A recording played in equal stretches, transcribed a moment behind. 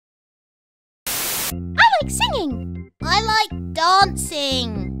I like singing. I like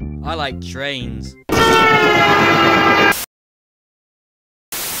dancing. I like trains.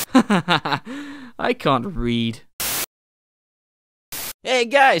 I can't read. Hey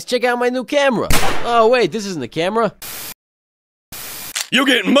guys, check out my new camera. Oh wait, this isn't a camera. You're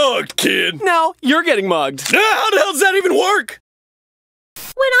getting mugged, kid. No, you're getting mugged. How the hell does that even work?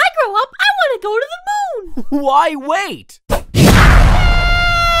 When I grow up, I want to go to the moon. Why wait?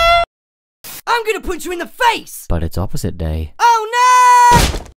 I'm gonna punch you in the face! But it's opposite day. Oh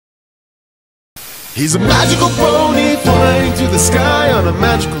no! He's a magical pony flying to the sky on a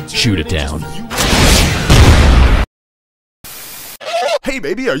magical... Shoot it down. Hey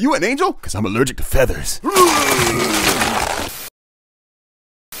baby, are you an angel? Cause I'm allergic to feathers.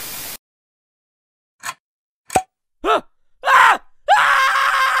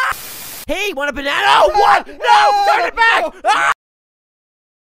 Hey, want a banana? Oh, what? No! Turn it back! Ah!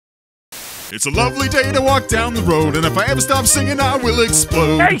 It's a lovely day to walk down the road, and if I ever stop singing, I will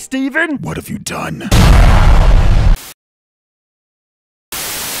explode. Hey, Steven! What have you done?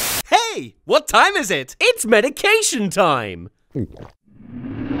 Hey, what time is it? It's medication time!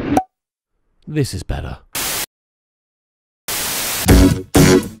 This is better.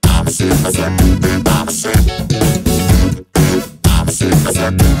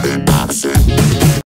 Boxing.